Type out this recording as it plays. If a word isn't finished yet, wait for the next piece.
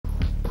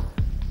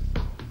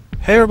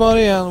Hey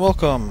everybody and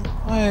welcome.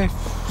 I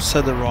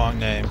said the wrong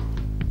name.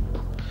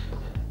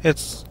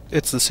 It's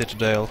the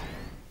Citadel.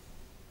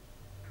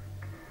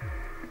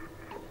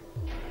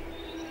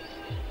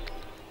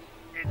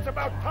 It's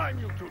about time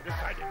you two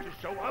decided to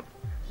show up.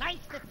 Nice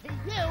to see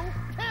you,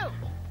 too.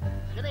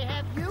 Do they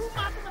have you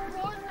mopping the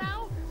floors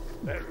now?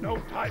 There's no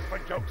time for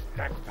jokes,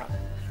 Daxter.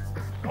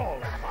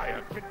 Gol and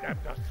Maia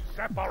kidnapped us to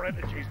sap our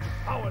energies to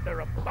power their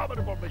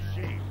abominable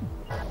machine.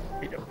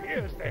 It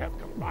appears they have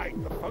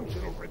combined the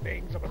functional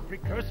remains of a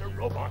precursor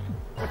robot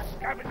with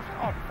scavenged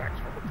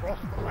artifacts from across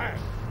the land.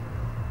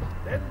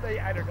 Then they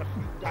added a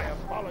few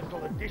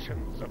diabolical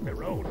additions of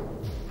their own,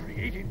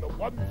 creating the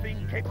one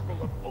thing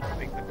capable of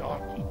opening the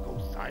dark eco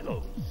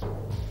silos.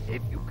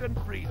 If you can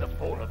free the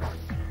four of us,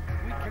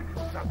 we can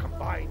use our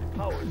combined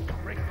powers to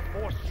break the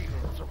force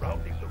shield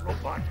surrounding the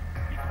robot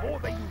before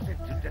they use it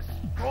to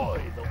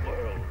destroy the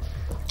world.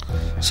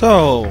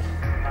 So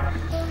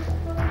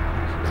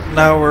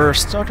now we're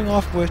starting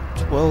off with,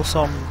 well,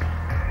 some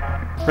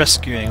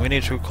rescuing. We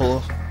need to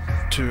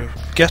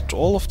get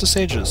all of the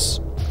sages.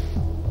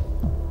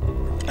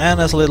 And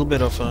as a little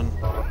bit of an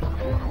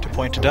to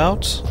point it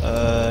out,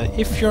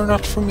 if you're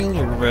not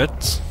familiar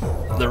with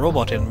the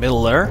robot in the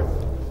middle there,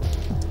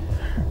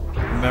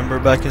 remember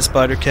back in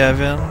Spider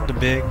Cavern, the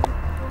big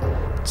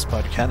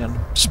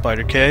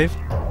Spider Cave,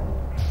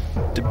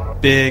 the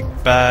big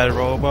bad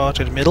robot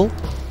in the middle?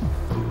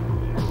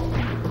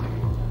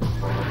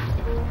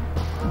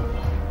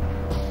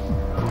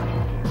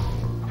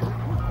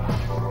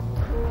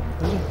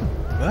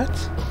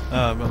 What?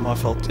 My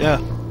fault, yeah.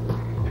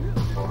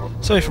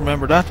 So if you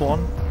remember that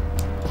one,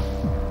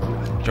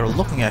 you're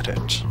looking at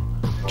it.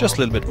 Just a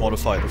little bit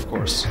modified, of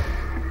course.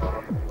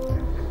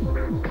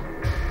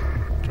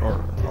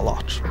 Or a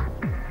lot.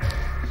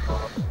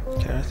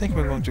 Okay, I think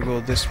we're going to go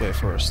this way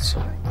first.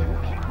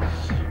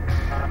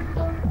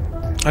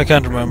 I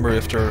can't remember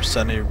if there's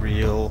any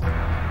real,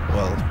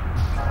 well,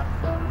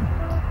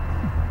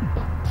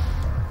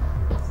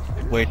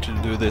 way to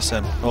do this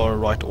or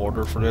right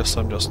order for this.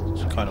 I'm just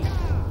kind of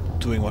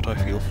doing what I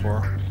feel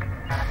for.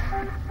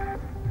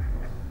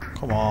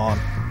 Come on.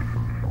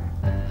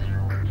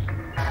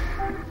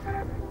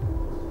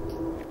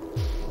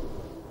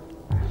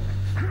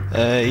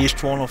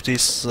 Each one of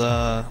these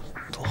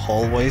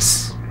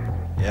hallways,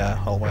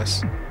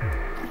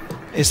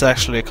 is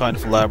actually a kind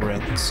of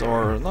labyrinth,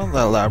 or not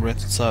a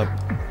labyrinth, it's a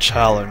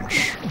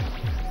challenge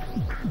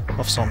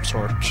of some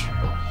sort.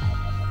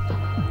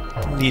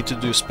 You need to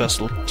do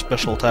special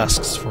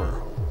tasks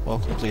for, well,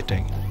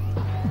 completing.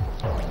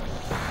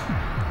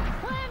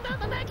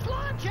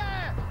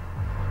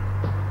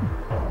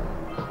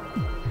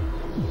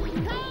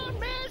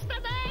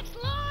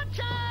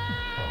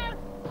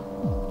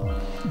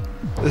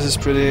 This is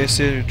pretty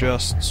easy, you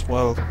just,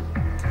 well,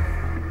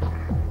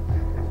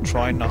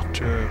 try not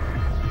to,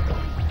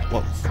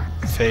 well,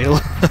 fail.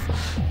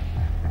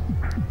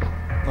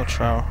 Not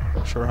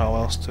sure how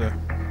else to...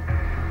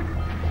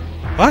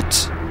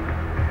 What?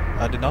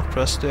 I did not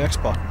press the X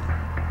button.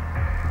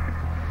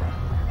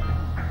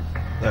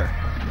 There.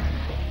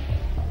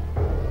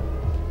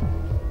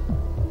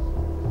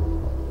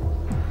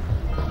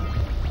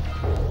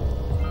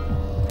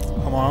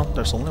 Come on,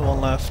 there's only one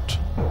left.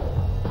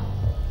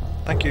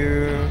 Thank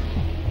you.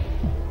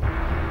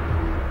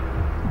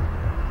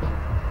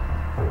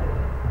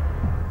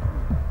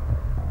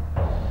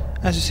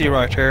 As you see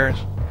right here,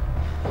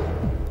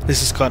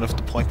 this is kind of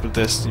the point with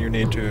this. You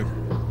need to...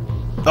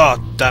 Oh,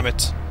 damn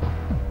it!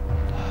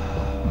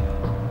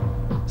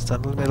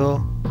 Stand in the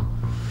middle.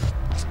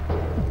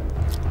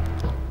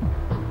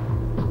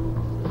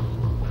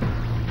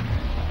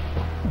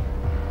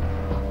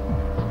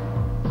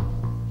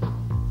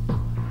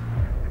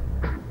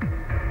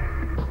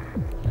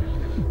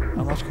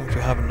 I'm not going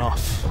to have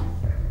enough.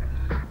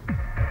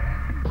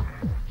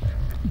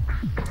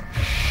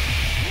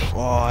 Oh,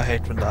 I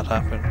hate when that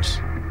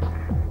happens.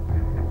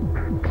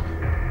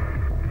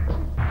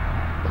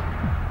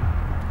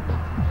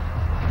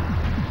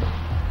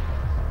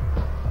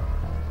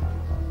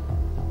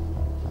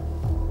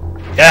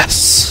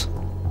 Yes!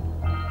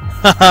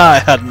 Haha, I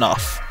had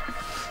enough.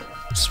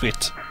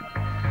 Sweet.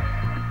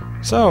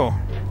 So,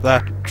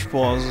 that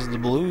was the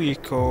blue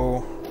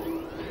eco.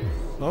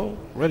 Oh,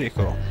 red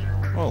eco.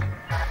 Well,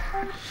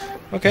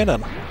 okay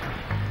then.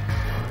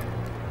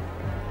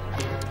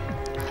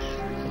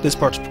 This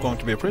part's going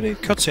to be pretty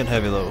cutscene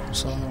heavy though,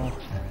 so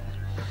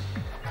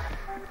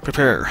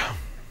prepare.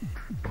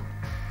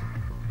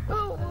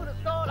 Who would have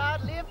thought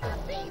I'd live to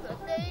see the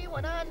day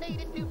when I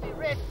needed to be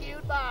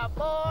rescued by a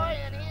boy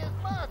and his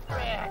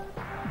muskrat?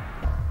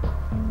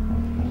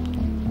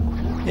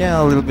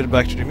 Yeah, a little bit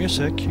back to the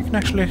music. You can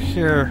actually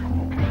hear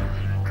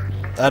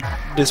at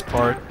this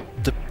part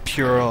the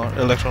pure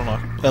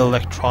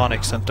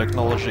electronics and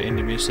technology in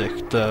the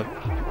music. The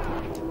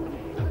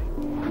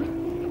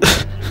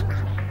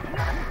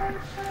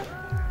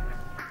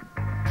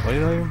why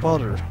did I even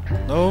bother?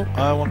 No,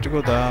 I want to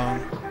go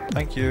down.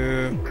 Thank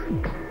you.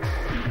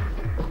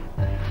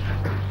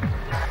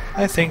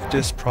 I think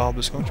this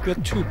probably is going to be a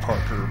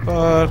two-parter,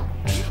 but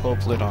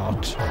hopefully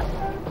not.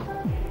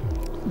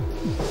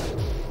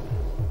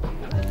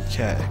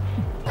 Okay.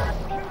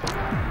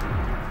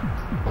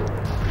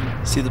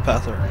 See the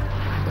pattern.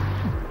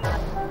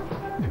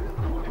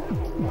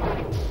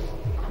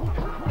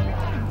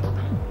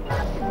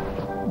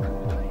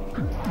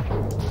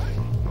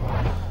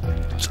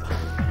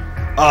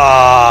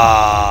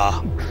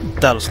 Ah,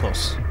 that was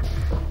close.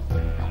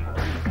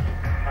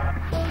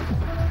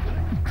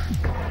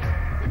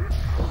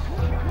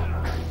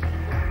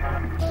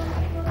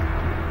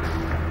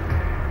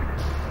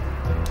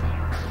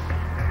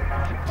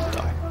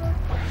 Die.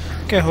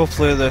 Okay,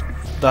 hopefully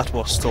that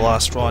was the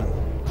last one.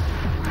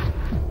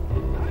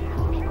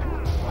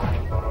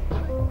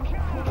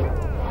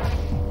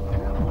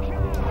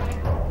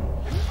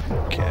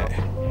 Okay.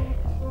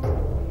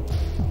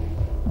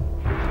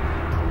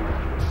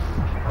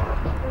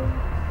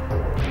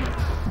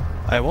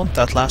 I want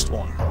that last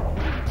one.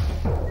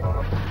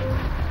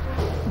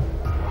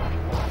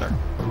 There.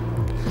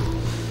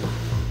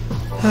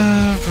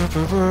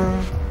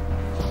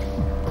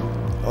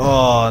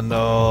 Oh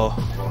no.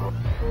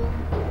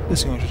 This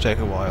is going to take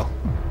a while.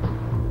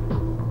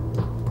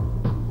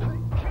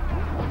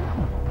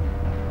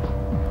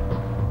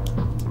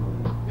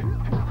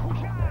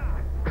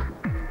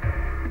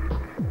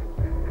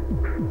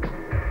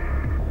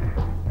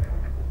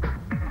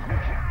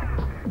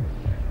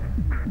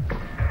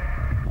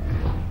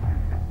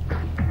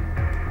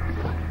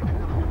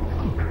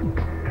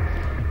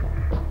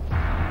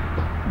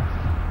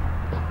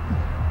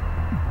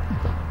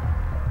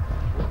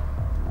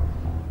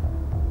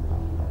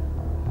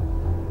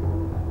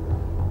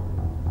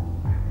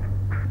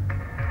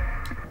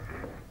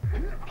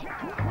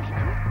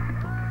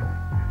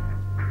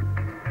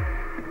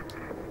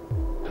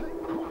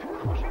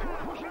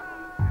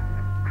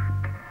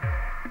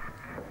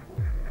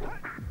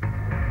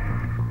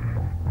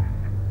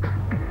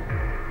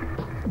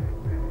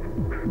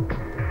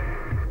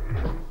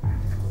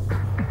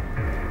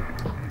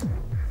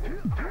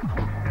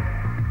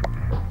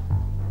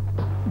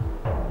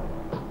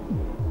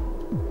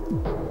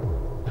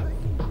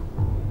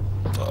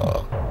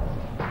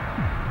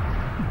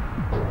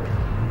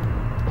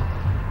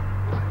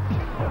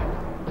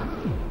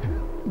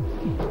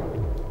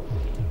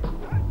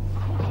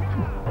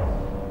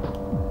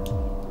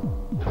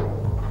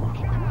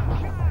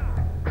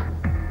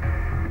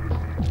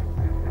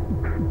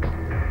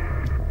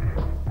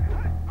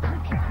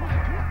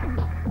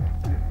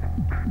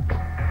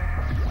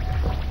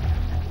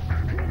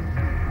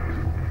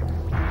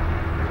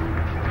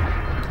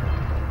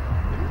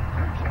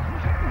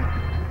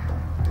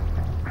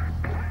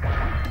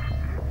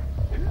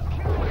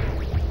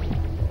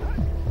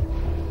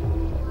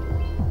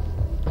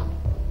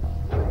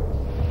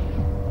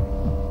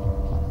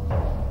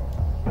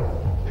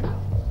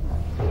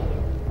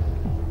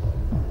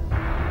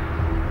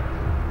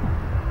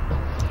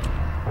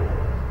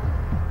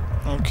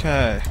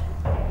 Okay.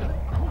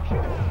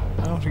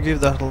 I want to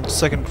give that a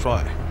second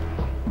try.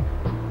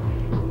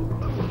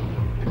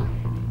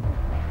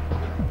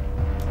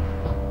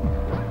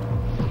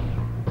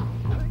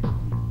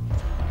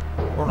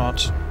 Or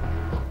not.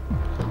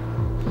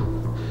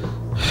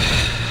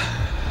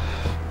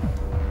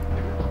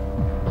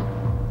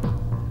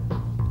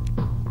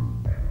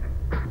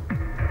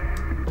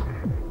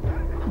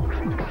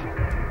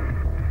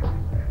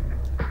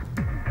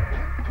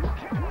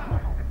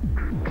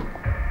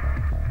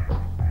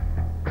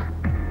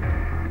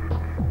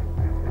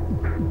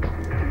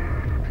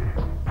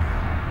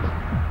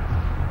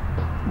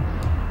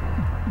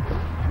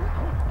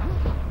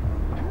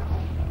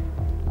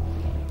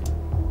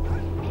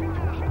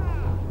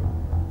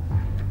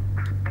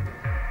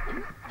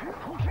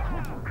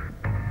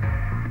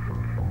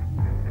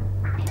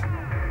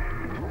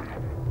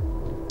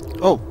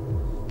 Oh,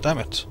 damn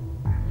it.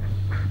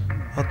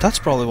 Well, that's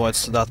probably why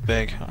it's that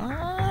big.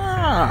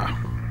 Ah.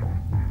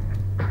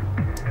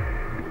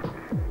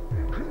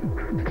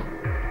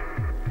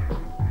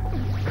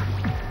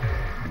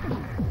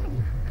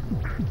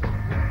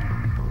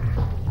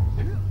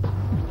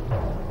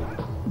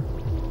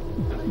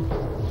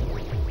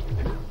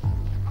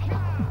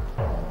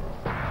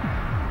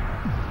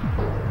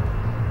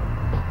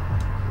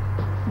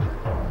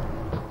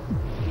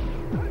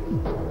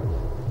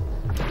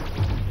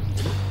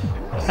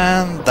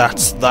 And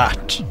that's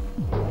that.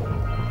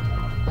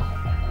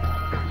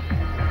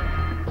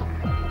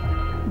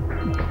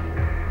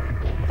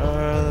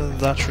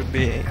 That should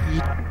be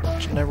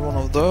each and every one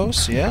of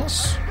those,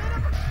 yes.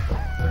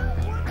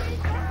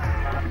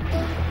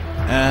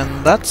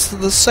 And that's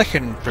the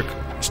second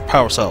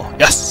power cell.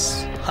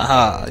 Yes!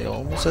 Haha, you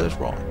almost said it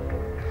wrong.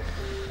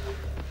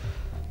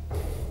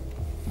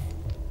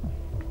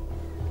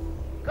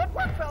 Good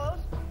work,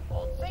 fellows.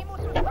 Old Samus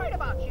was right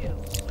about you.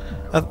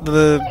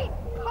 The Great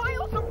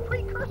piles of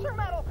precursor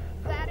metal.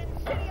 That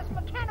insidious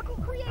mechanical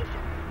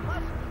creation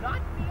must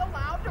not be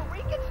allowed to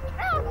wreak its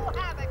terrible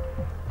havoc.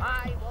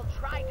 I will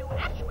try to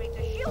actuate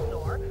the shield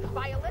door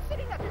by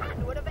eliciting a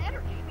conduit of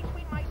energy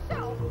between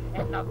myself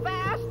and the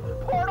vast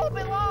portal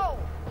below.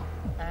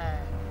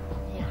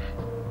 Yeah,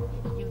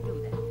 you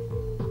do that.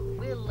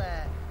 We'll,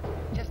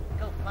 just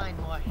go find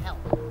more help.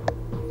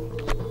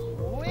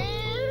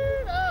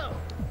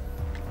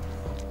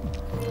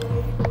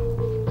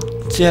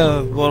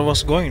 yeah, what I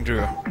was going to,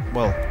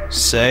 well,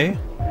 say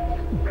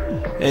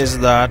is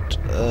that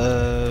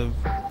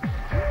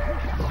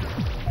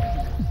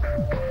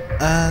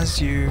as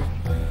you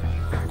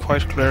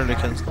quite clearly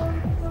can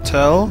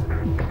tell,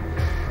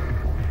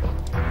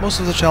 most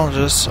of the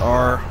challenges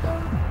are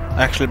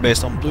actually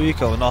based on blue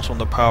eco, not on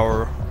the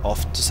power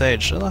of the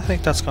sage, and I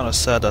think that's kind of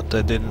sad that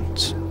they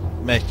didn't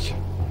make,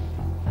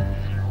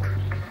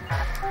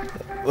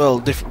 well,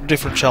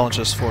 different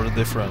challenges for the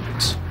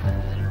different,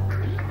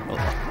 well,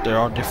 they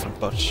are different,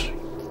 but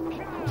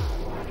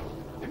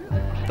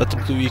that the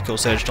blue eco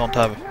sage don't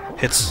have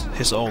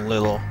his own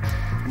little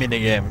mini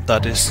game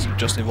that is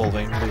just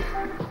involving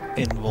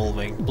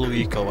blue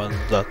eco, and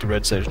that the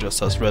red sage just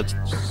has red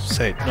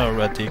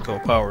eco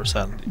powers,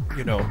 and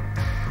you know,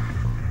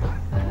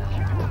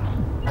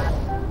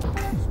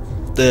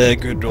 the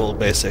good old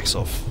basics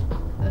of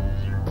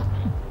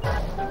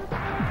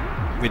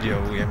video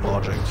game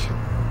logic.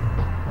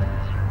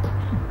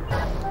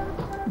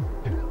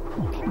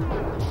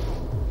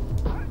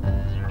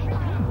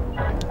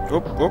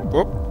 Whoop whoop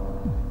whoop.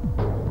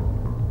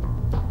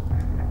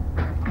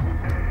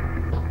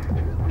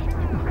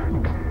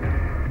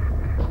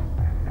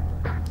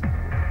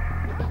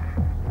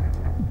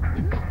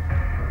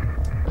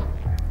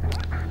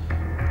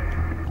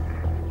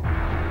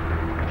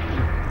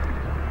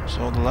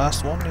 So the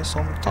last one is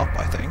on top,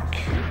 I think.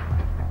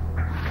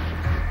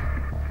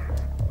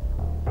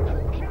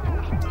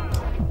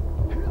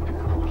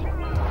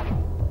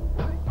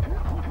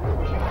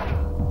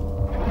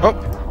 Oh!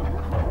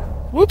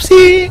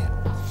 Whoopsie!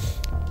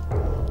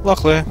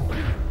 Luckily,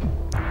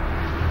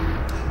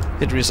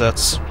 it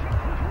resets.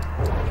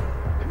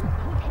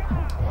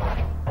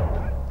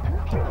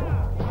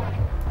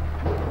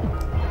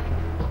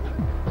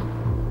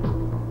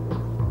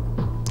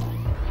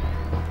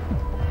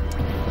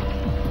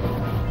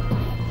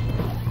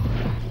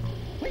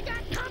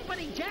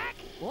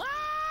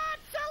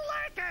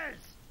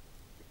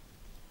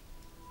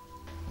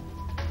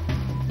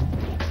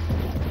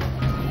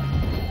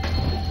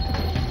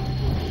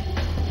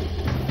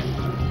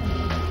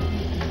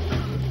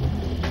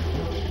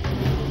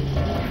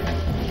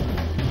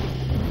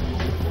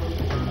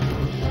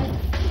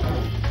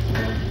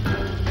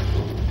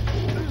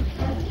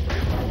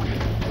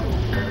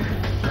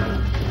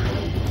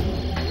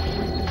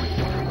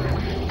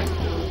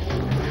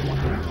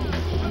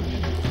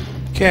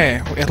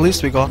 Okay, at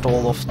least we got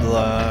all of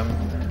the...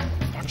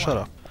 shut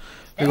up.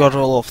 We got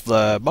all of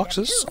the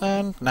boxes,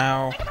 and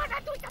now...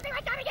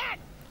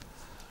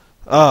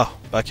 Ah,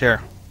 back here.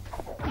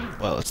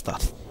 Well, it's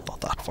not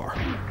that far.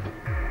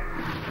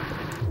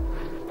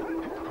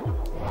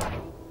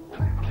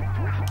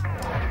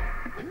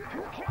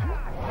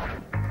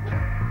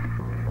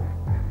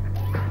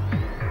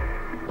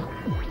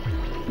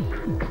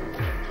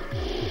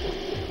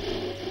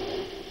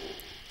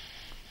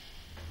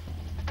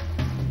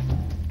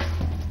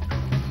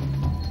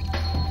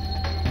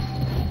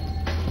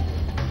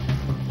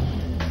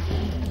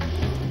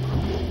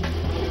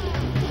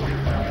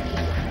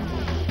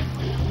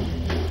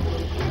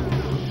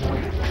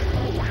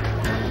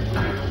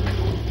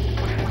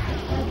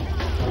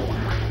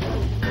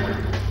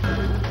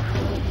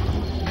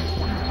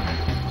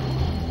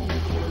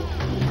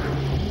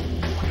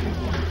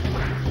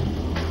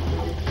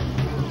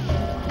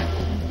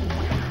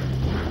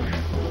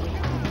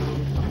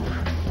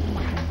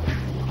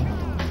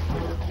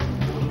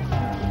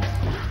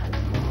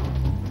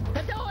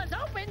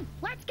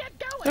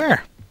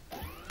 There!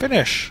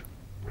 Finish!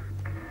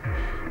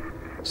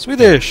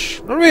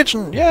 Swedish!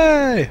 Norwegian!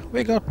 Yay!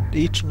 We got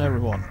each and every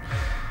one.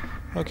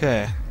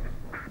 Okay.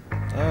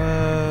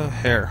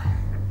 Here.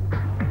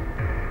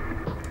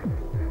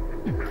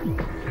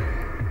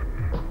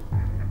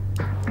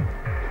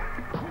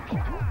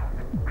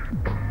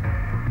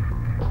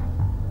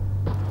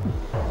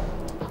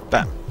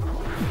 Bam.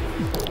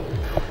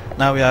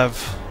 Now we have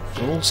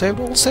all saved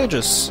all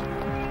sages.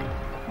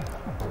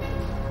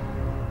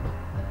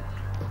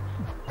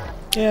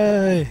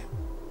 Yay!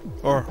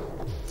 Or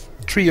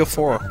 3 or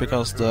 4,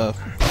 because the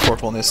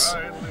 4th one is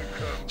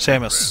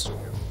Seamus. Do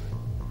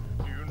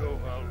you know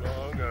how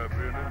long I've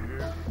been in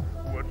here?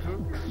 What took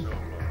you so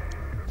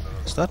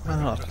long? Is that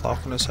man not a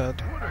clock on his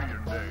head? What are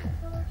your names?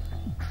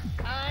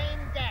 I'm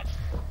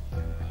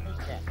Daxter. Who's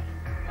Daxter?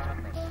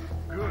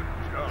 Good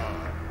job,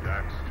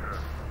 Daxter.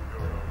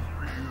 You're a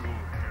real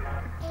hero.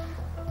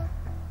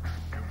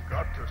 You've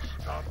got to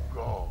stop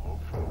Gol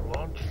from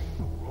launching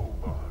the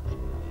robot.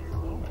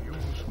 I'll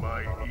use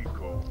my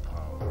eco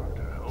power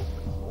to help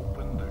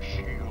open the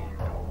shield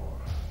door.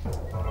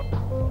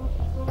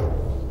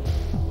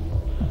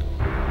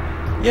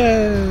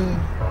 Yay!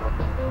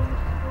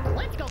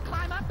 Let's go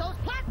climb up those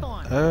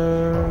platforms.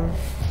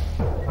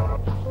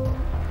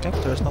 Yep,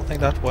 there's nothing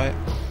that way.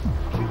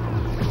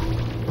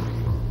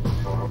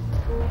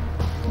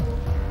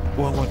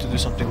 Oh, I'm going to do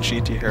something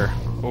cheaty here.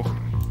 Oh.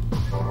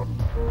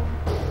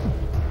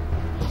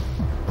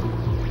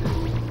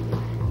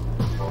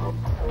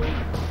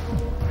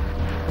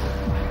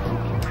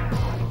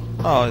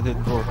 Oh, it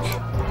didn't work.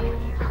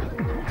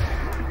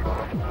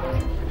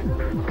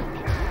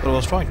 I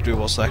was trying to do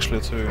was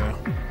actually to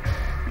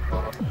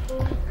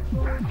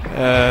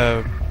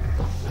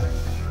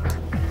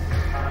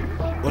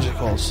what it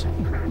calls?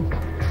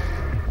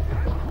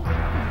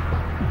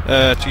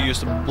 To use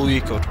the blue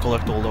eco to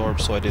collect all the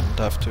orbs, so I didn't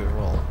have to,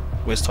 well,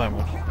 waste time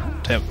on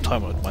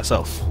it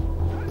myself.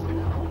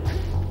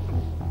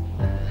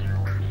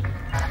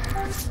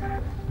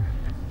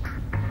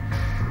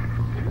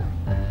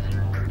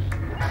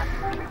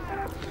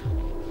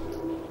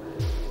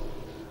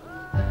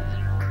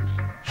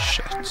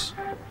 Shit.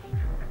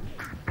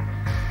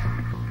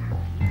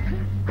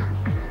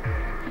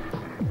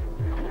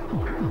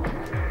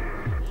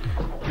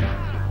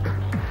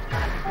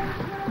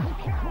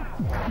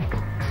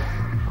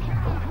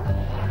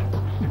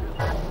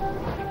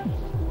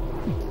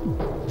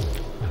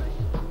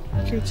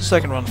 Give it the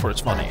second run for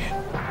its money.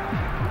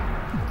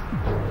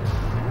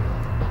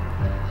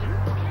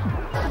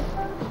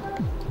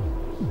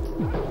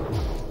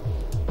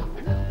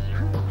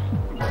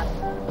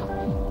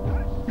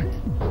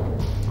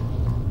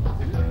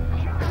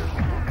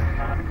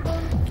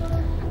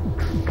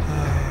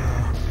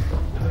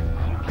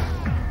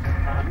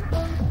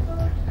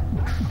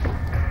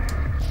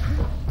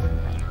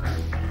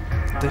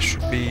 This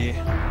should be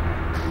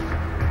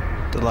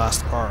the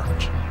last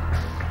part.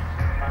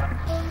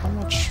 How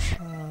much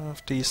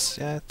of these?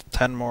 Yeah,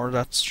 10 more,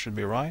 that should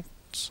be right.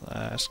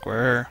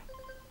 Square.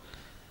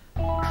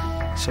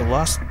 So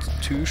last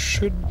two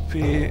should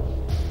be...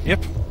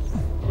 Yep.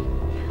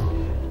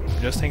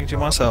 Just thinking to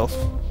myself,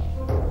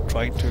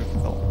 trying to,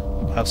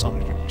 well, have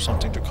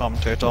something to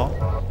commentate on.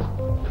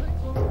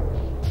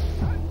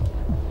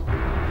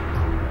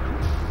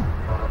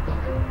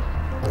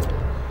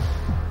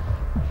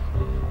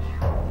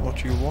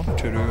 What you want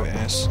to do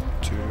is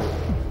to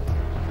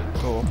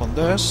go up on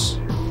this.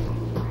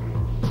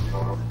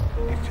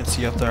 You can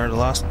see up there the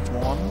last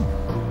one.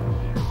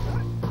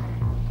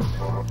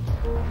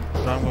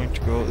 But I'm going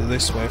to go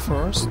this way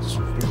first,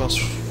 because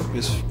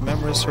his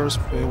memory serves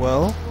me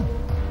well.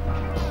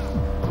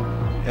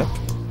 Yep,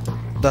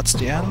 that's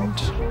the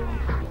end.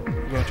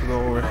 I'm going to go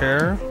over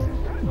here.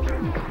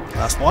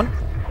 Last one.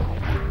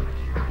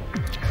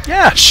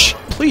 Yes!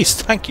 Please,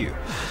 thank you.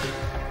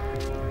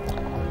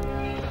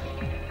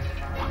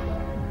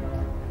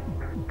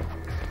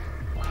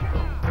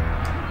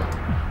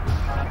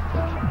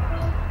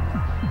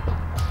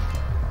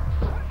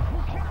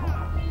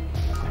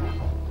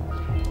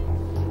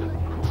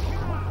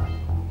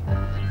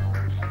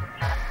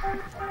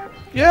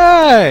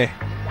 Yay!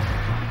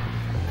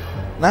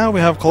 Now we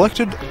have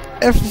collected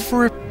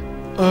every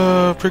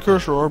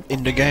precursor orb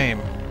in the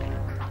game.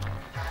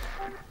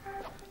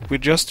 We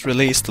just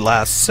released the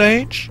last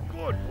sage.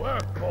 Good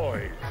work,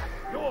 boys.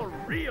 You're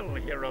real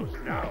heroes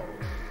now.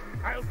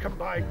 I'll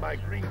combine my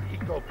green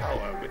eco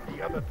power with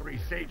the other 3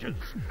 sages,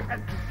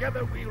 and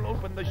together we'll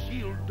open the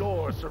shield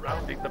door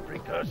surrounding the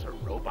precursor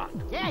robot.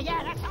 Yeah,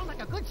 that sounds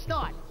like a good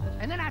start.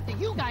 And then after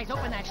you guys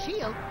open that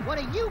shield, what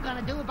are you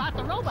gonna do about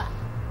the robot?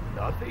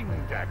 Nothing,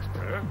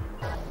 Daxter.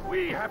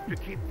 We have to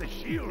keep the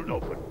shield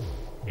open.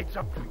 It's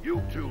up to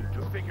you two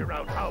to figure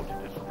out how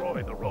to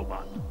destroy the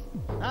robot.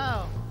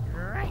 Oh,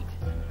 great.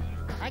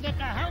 I get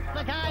to help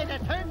the guy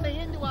that turned me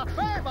into a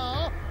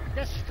furball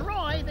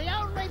destroy the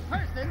only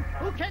person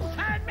who can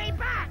turn me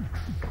back.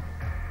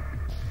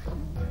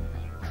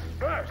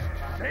 First,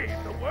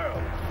 save the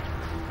world.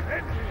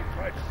 Then we'll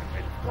try to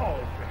convince Gol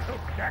to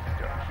help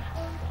Daxter.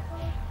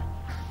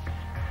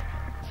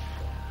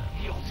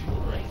 You're too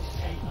late,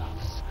 save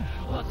us.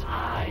 But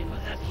I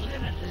possess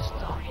limitless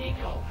dark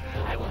eco.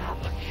 I will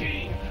have the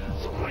key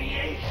to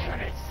creation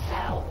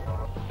itself.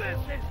 This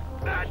is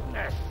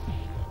madness!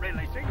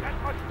 Releasing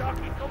that much dark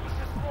eco will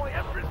destroy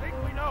everything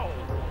we know.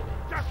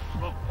 Just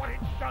look what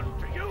it's done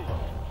to you.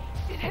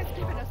 It has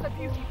given us a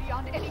beauty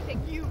beyond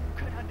anything you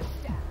could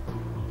understand.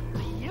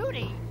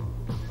 Beauty?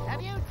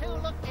 Have you two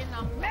looked in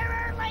the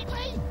mirror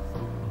lately?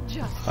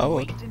 Just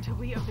Howard. wait until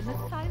we open the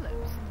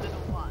silos,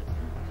 little one.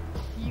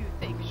 You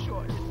think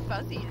short and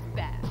fuzzy is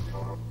bad.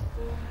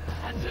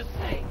 And to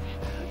think,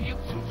 you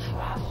two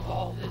traveled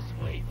all this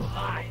way for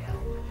Maia.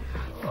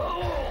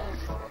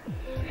 Fools!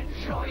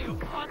 Enjoy your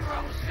front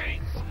row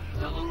seats to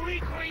the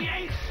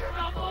recreation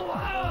of the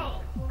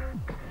world!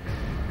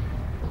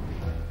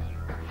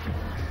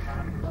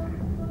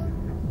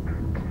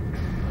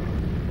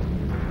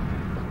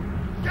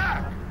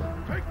 Jak!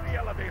 Take the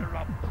elevator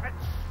up and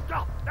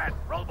stop that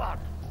robot!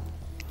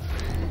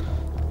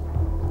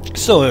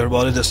 So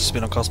everybody, this has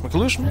been a Cosmic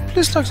Illusion.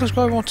 Please like,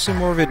 subscribe if you want to see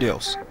more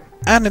videos.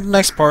 And in the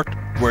next part,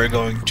 we're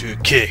going to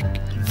kick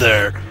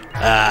their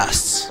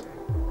ass.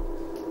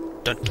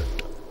 Dun, dun,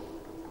 dun.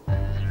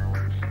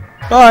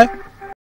 Bye!